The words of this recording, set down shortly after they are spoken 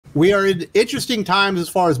We are in interesting times as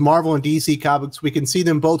far as Marvel and DC comics. We can see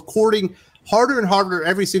them both courting harder and harder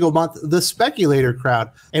every single month, the speculator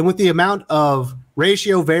crowd. And with the amount of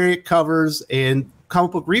ratio variant covers and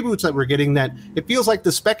comic book reboots that we're getting, that it feels like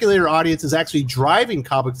the speculator audience is actually driving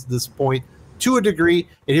comics at this point to a degree.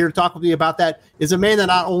 And here to talk with me about that is a man that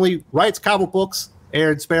not only writes comic books,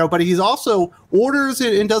 Aaron Sparrow, but he's also orders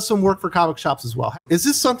and does some work for comic shops as well. Is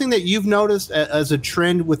this something that you've noticed as a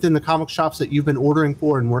trend within the comic shops that you've been ordering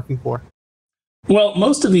for and working for? Well,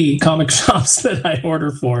 most of the comic shops that I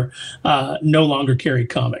order for no longer carry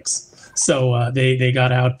comics. So they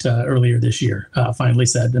got out earlier this year, finally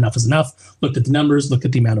said enough is enough, looked at the numbers, looked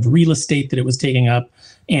at the amount of real estate that it was taking up,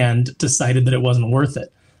 and decided that it wasn't worth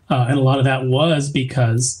it. And a lot of that was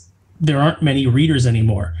because there aren't many readers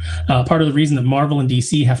anymore. Part of the reason that Marvel and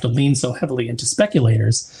DC have to lean so heavily into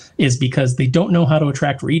speculators is because they don't know how to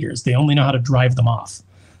attract readers. They only know how to drive them off.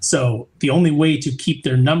 So the only way to keep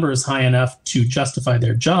their numbers high enough to justify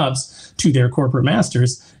their jobs to their corporate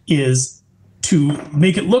masters is to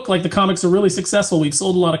make it look like the comics are really successful. We've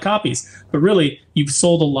sold a lot of copies, but really you've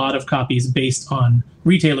sold a lot of copies based on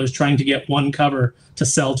retailers trying to get one cover to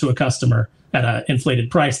sell to a customer at an inflated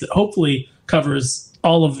price that hopefully covers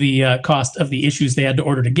all of the cost of the issues they had to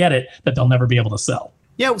order to get it that they'll never be able to sell.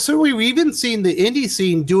 Yeah, so we've even seen the indie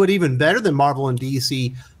scene do it even better than Marvel and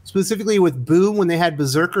DC, specifically with Boom when they had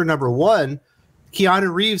Berserker #1.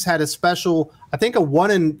 Keanu Reeves had a special, I think a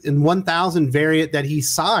 1 in 1,000 variant that he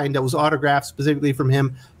signed that was autographed specifically from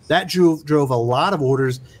him. That drove a lot of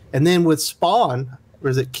orders. And then with Spawn, or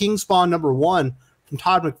is it King Spawn #1 from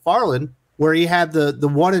Todd McFarlane, where he had the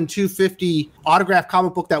 1 in 250 autographed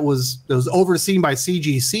comic book that was overseen by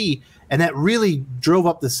CGC, and that really drove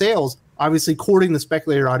up the sales, obviously courting the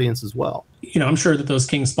speculator audience as well. You know, I'm sure that those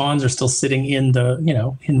King Spawns are still sitting in the,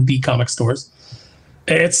 in the comic stores.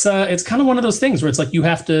 It's kind of one of those things where it's like you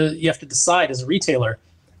have to decide as a retailer,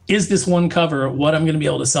 is this one cover what I'm going to be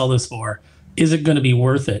able to sell this for? Is it going to be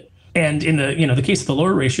worth it? And in the the case of the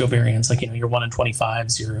lower ratio variants, like your 1 in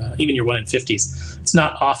 25s, even your 1 in 50s, it's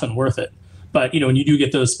not often worth it. But when you do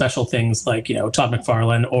get those special things like Todd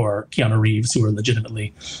McFarlane or Keanu Reeves, who are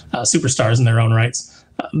legitimately superstars in their own rights,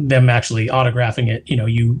 them actually autographing it,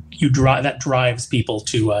 that drives people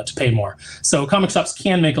to pay more. So comic shops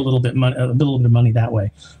can make a little bit of money that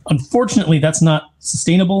way. Unfortunately, that's not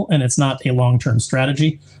sustainable and it's not a long-term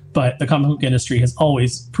strategy. But the comic book industry has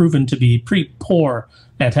always proven to be pretty poor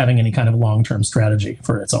at having any kind of long-term strategy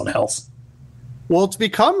for its own health. Well, it's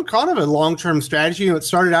become kind of a long-term strategy. It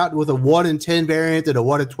started out with a 1 in 10 variant, then a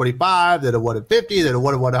 1 in 25, then a 1 in 50, then a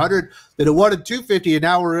 1 in 100, then a 1 in 250, and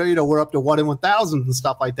now we're up to 1 in 1,000 and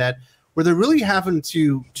stuff like that, where they're really having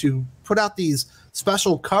to put out these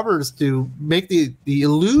special covers to make the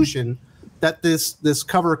illusion that this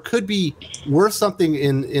cover could be worth something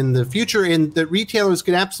in the future, and that retailers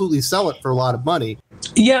can absolutely sell it for a lot of money.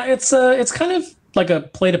 Yeah, it's kind of like a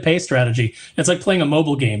play-to-pay strategy. It's like playing a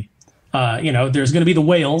mobile game. There's going to be the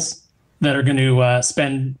whales that are going to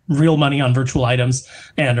spend real money on virtual items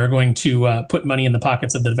and are going to put money in the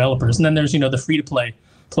pockets of the developers. And then there's, the free-to-play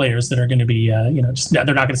players that are going to be, they're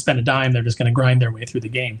not going to spend a dime. They're just going to grind their way through the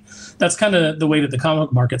game. That's kind of the way that the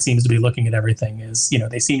comic market seems to be looking at everything is,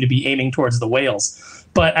 they seem to be aiming towards the whales.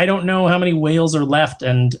 But I don't know how many whales are left.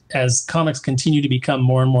 And as comics continue to become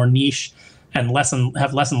more and more niche and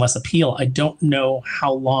have less and less appeal, I don't know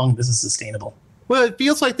how long this is sustainable. Well, it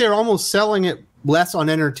feels like they're almost selling it less on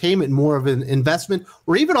entertainment, more of an investment,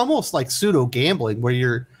 or even almost like pseudo gambling, where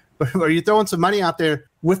you're throwing some money out there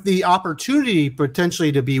with the opportunity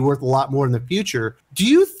potentially to be worth a lot more in the future. Do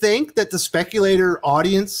you think that the speculator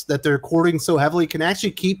audience that they're courting so heavily can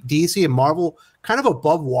actually keep DC and Marvel kind of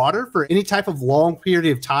above water for any type of long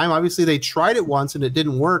period of time? Obviously, they tried it once and it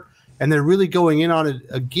didn't work, and they're really going in on it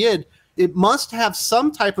again. It must have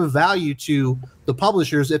some type of value to the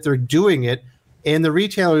publishers if they're doing it, and the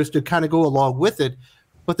retailers to kind of go along with it.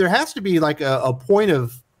 But there has to be like a point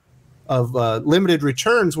of limited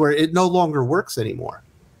returns where it no longer works anymore.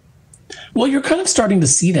 Well, you're kind of starting to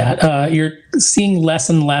see that. You're seeing less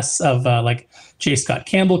and less of like J. Scott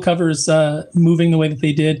Campbell covers moving the way that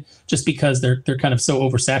they did, just because they're kind of so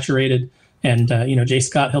oversaturated. And J.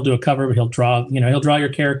 Scott, he'll do a cover, but he'll draw your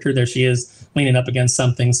character. There she is, leaning up against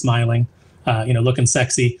something, smiling, looking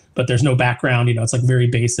sexy, but there's no background. It's like very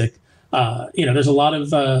basic. There's a lot of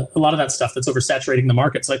that stuff that's oversaturating the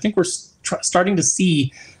market. So I think we're starting to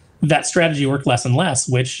see that strategy work less and less,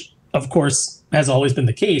 which of course has always been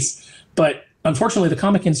the case. But unfortunately, the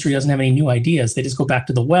comic industry doesn't have any new ideas. They just go back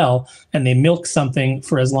to the well and they milk something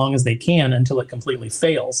for as long as they can until it completely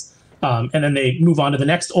fails. And then they move on to the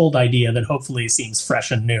next old idea that hopefully seems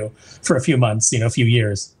fresh and new for a few months, a few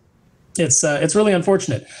years. It's really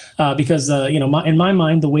unfortunate because in my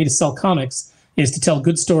mind, the way to sell comics is to tell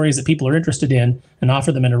good stories that people are interested in and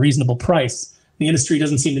offer them at a reasonable price. The industry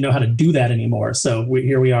doesn't seem to know how to do that anymore. So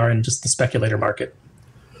here we are in just the speculator market.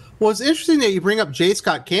 Well, it's interesting that you bring up J.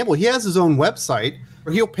 Scott Campbell. He has his own website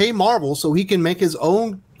where he'll pay Marvel so he can make his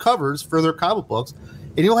own covers for their comic books.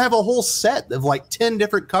 And he'll have a whole set of like 10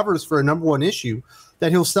 different covers for a #1 issue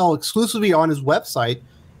that he'll sell exclusively on his website.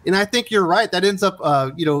 And I think you're right. That ends up,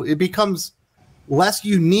 it becomes less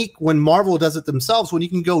unique when Marvel does it themselves, when you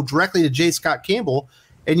can go directly to J. Scott Campbell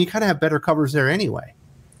and you kind of have better covers there anyway.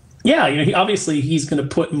 Yeah, obviously he's going to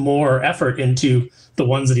put more effort into the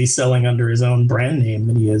ones that he's selling under his own brand name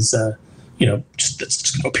than he is, just going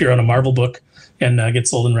to appear on a Marvel book and get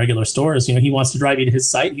sold in regular stores. He wants to drive you to his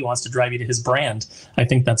site. He wants to drive you to his brand. I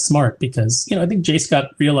think that's smart because, I think J.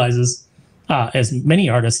 Scott realizes, as many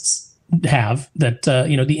artists have, that,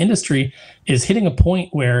 the industry is hitting a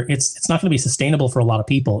point where it's not going to be sustainable for a lot of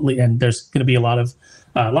people. And there's going to be a lot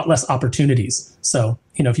less opportunities. So,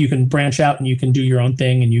 if you can branch out and you can do your own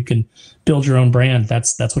thing and you can build your own brand,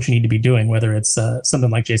 that's what you need to be doing, whether it's something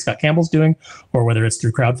like J. Scott Campbell's doing or whether it's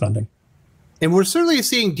through crowdfunding. And we're certainly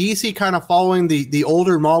seeing DC kind of following the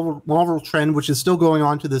older Marvel trend, which is still going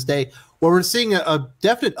on to this day, where we're seeing a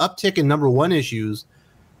definite uptick in #1 issues,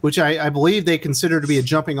 which I believe they consider to be a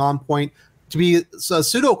jumping on point, to be a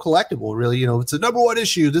pseudo collectible, really. It's a #1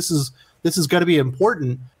 issue. This is going to be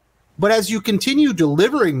important. But as you continue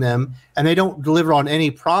delivering them and they don't deliver on any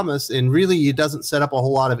promise, and really it doesn't set up a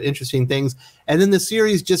whole lot of interesting things, and then the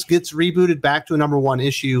series just gets rebooted back to a #1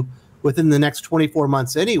 issue within the next 24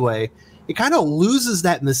 months anyway, it kind of loses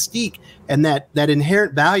that mystique and that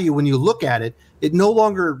inherent value when you look at it. It no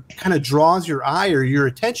longer kind of draws your eye or your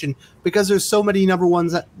attention because there's so many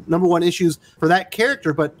 #1 issues for that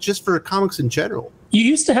character, but just for comics in general. You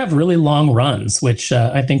used to have really long runs, which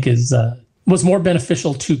I think was more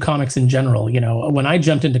beneficial to comics in general. When I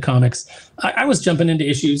jumped into comics, I was jumping into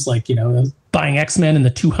issues like, buying X-Men in the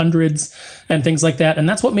 200s and things like that. And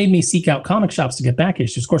that's what made me seek out comic shops to get back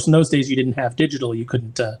issues. Of course, in those days, you didn't have digital. You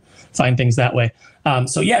couldn't find things that way.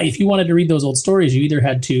 So yeah, if you wanted to read those old stories, you either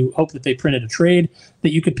had to hope that they printed a trade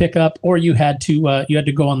that you could pick up, or you had to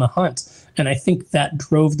go on the hunt. And I think that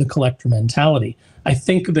drove the collector mentality. I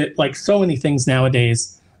think that, like so many things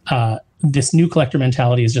nowadays, this new collector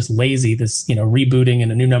mentality is just lazy. This, rebooting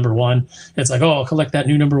and a new #1. It's like, oh, I'll collect that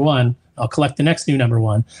new #1. I'll collect the next new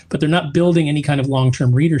 #1. But they're not building any kind of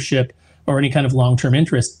long-term readership or any kind of long-term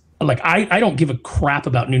interest. Like, I don't give a crap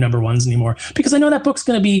about new #1s anymore because I know that book's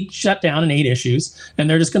going to be shut down in 8 issues and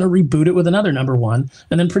they're just going to reboot it with another #1.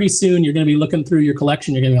 And then pretty soon you're going to be looking through your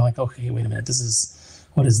collection. You're going to be like, okay, wait a minute.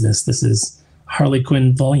 What is this? This is Harley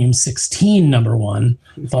Quinn Volume 16 #1,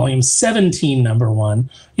 Volume 17 #1.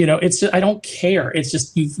 It's just, I don't care. It's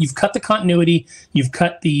just you've cut the continuity, you've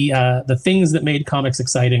cut the things that made comics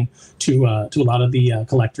exciting to a lot of the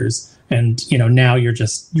collectors, and now you're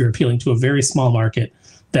appealing to a very small market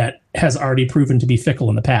that has already proven to be fickle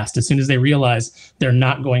in the past. As soon as they realize they're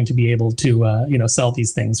not going to be able to sell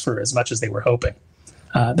these things for as much as they were hoping,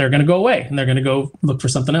 they're going to go away and they're going to go look for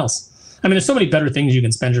something else. I mean, there's so many better things you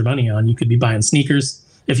can spend your money on. You could be buying sneakers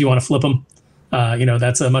if you want to flip them.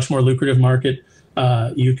 That's a much more lucrative market.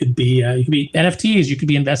 You could be NFTs. You could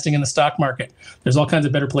be investing in the stock market. There's all kinds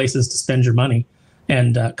of better places to spend your money.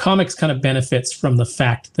 And comics kind of benefits from the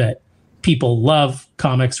fact that people love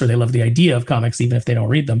comics, or they love the idea of comics, even if they don't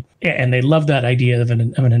read them. And they love that idea of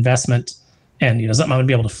an investment and, something I'm going to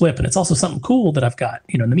be able to flip. And it's also something cool that I've got,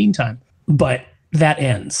 in the meantime. But that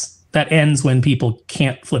ends. That ends when people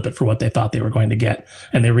can't flip it for what they thought they were going to get.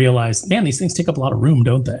 And they realize, man, these things take up a lot of room,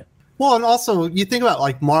 don't they? Well, and also you think about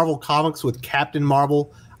like Marvel Comics with Captain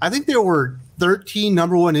Marvel. I think there were 13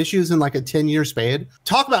 #1 issues in like a 10-year span.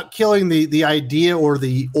 Talk about killing the idea or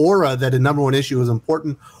the aura that a #1 issue is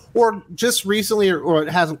important. Or just recently, or it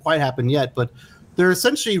hasn't quite happened yet, but they're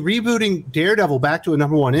essentially rebooting Daredevil back to a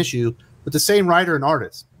 #1 issue with the same writer and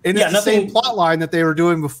artist. And it's the same plot line that they were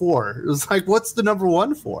doing before. It was like, what's the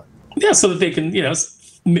 #1 for? Yeah, so that they can,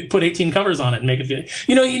 put 18 covers on it and make it feel,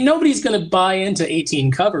 nobody's going to buy into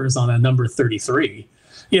 18 covers on a number 33.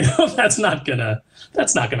 That's not gonna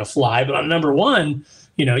fly. But on #1,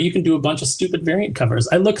 you can do a bunch of stupid variant covers.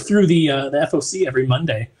 I look through the FOC every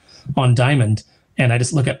Monday on Diamond, and I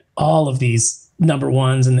just look at all of these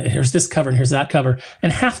 #1s, and here's this cover and here's that cover.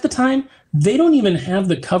 And half the time, they don't even have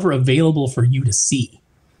the cover available for you to see.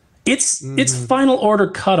 It's final order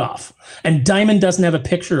cutoff, and Diamond doesn't have a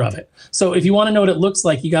picture of it. So if you want to know what it looks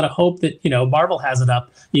like, you got to hope that Marvel has it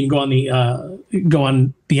up. You can go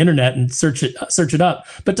on the internet and search it up.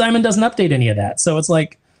 But Diamond doesn't update any of that. So it's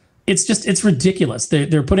like, It's ridiculous.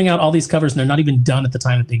 They're putting out all these covers and they're not even done at the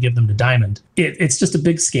time that they give them to Diamond. It's just a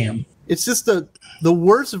big scam. It's just the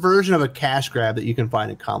worst version of a cash grab that you can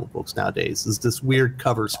find in comic books nowadays is this weird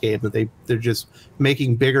cover scam that they're just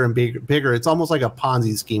making bigger and bigger. It's almost like a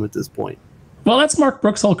Ponzi scheme at this point. Well, that's Mark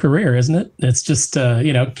Brooks' whole career, isn't it? It's just,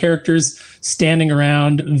 characters standing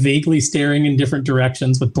around, vaguely staring in different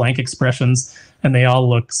directions with blank expressions, and they all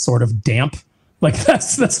look sort of damp. Like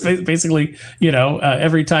that's basically,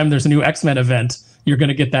 every time there's a new X-Men event, you're going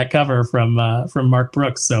to get that cover from Mark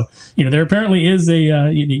Brooks. So, there apparently is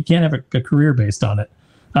you can't have a career based on it.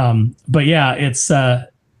 But yeah,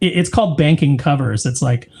 it's called banking covers. It's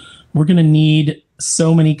like, we're going to need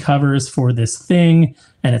so many covers for this thing,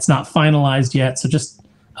 and it's not finalized yet. So just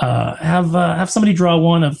have somebody draw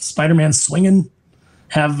one of Spider-Man swinging.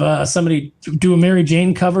 Have somebody do a Mary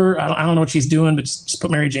Jane cover. I don't know what she's doing, but just put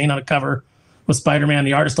Mary Jane on a cover with Spider-Man.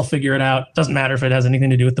 The artist will figure it out. Doesn't matter if it has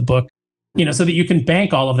anything to do with the book, so that you can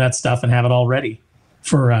bank all of that stuff and have it all ready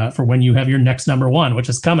for when you have your next #1, which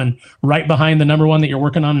is coming right behind the #1 that you're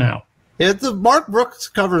working on now. Yeah, the Mark Brooks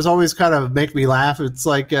covers always kind of make me laugh. It's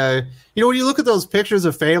like, when you look at those pictures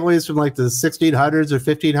of families from like the 1600s or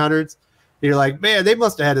 1500s, you're like, man, they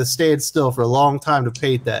must have had to stand still for a long time to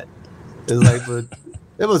paint that. It's like, but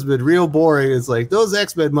it must have been real boring. It's like those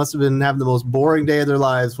X-Men must have been having the most boring day of their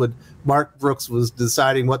lives when Mark Brooks was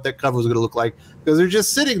deciding what that cover was going to look like, because they're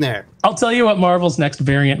just sitting there. I'll tell you what Marvel's next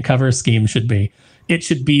variant cover scheme should be. It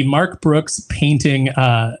should be Mark Brooks painting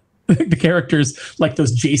the characters like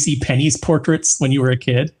those J.C. Penney's portraits when you were a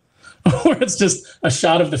kid, where it's just a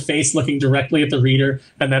shot of the face looking directly at the reader,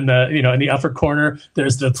 and then in the upper corner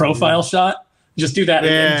there's the profile shot. Just do that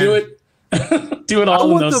and do it. Do it all. I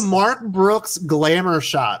want the Mark Brooks glamour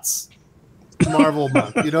shots. Marvel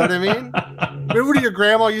month. You know what I mean? Remember when your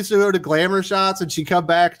grandma used to go to glamour shots and she'd come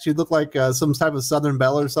back, she'd look like some type of Southern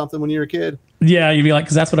Belle or something when you were a kid? Yeah, you'd be like,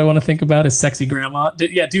 because that's what I want to think about is sexy grandma.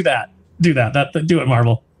 Yeah, do that. Do it,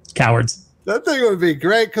 Marvel. Cowards. That thing would be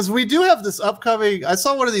great, because we do have this upcoming. I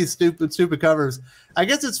saw one of these stupid covers. I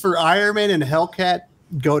guess it's for Iron Man and Hellcat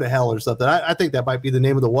Go to Hell or something. I think that might be the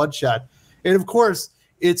name of the one shot. And of course,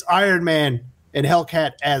 it's Iron Man and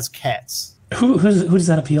Hellcat as cats. Who does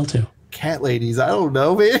that appeal to? Cat ladies. I don't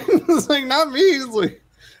know, man. It's like, not me. It's like,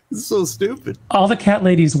 it's so stupid. All the cat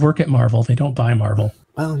ladies work at Marvel. They don't buy Marvel.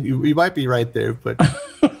 Well, you might be right there, but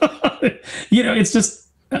it's just.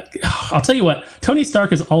 I'll tell you what, Tony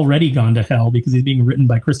Stark has already gone to hell because he's being written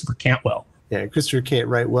by Christopher Cantwell. Yeah, Christopher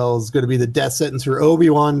Cantwell is going to be the death sentence for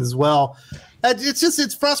Obi-Wan as well.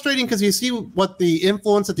 It's frustrating because you see what the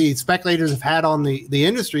influence that the speculators have had on the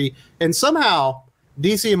industry, and somehow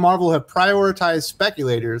DC and Marvel have prioritized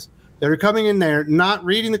speculators that are coming in there, not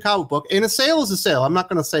reading the comic book. And a sale is a sale. I'm not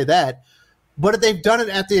going to say that. But they've done it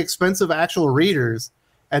at the expense of actual readers,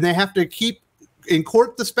 and they have to keep and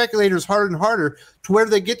court the speculators harder and harder to where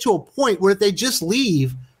they get to a point where if they just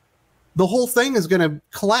leave, the whole thing is going to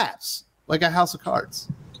collapse like a house of cards.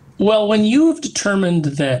 Well, when you've determined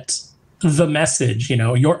that the message,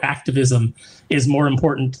 your activism is more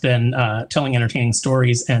important than telling entertaining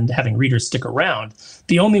stories and having readers stick around,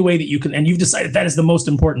 the only way that you can, and you've decided that is the most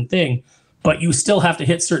important thing, but you still have to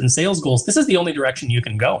hit certain sales goals, this is the only direction you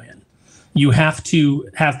can go in. You have to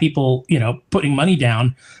have people, putting money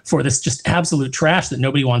down for this just absolute trash that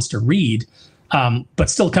nobody wants to read, but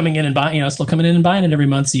still coming in and buying it every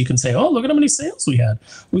month. So you can say, oh, look at how many sales we had.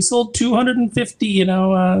 We sold 250,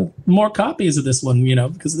 more copies of this one,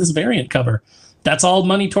 because of this variant cover. That's all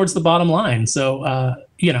money towards the bottom line. So,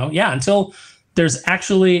 until there's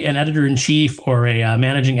actually an editor-in-chief or a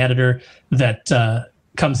managing editor that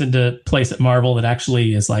comes into place at Marvel that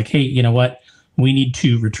actually is like, hey, you know what? We need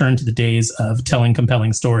to return to the days of telling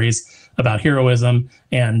compelling stories about heroism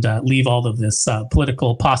and leave all of this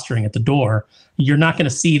political posturing at the door. You're not going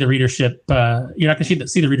to see the readership. You're not going to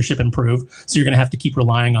see the readership improve. So you're going to have to keep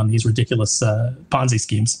relying on these ridiculous Ponzi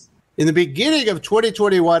schemes. In the beginning of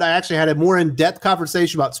 2021, I actually had a more in-depth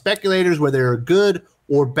conversation about speculators, whether they're good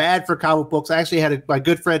or bad for comic books. I actually had my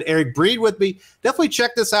good friend Eric Breed with me. Definitely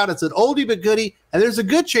check this out. It's an oldie but goodie, and there's a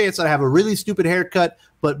good chance that I have a really stupid haircut,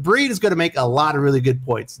 but Breed is going to make a lot of really good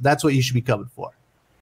points. That's what you should be coming for.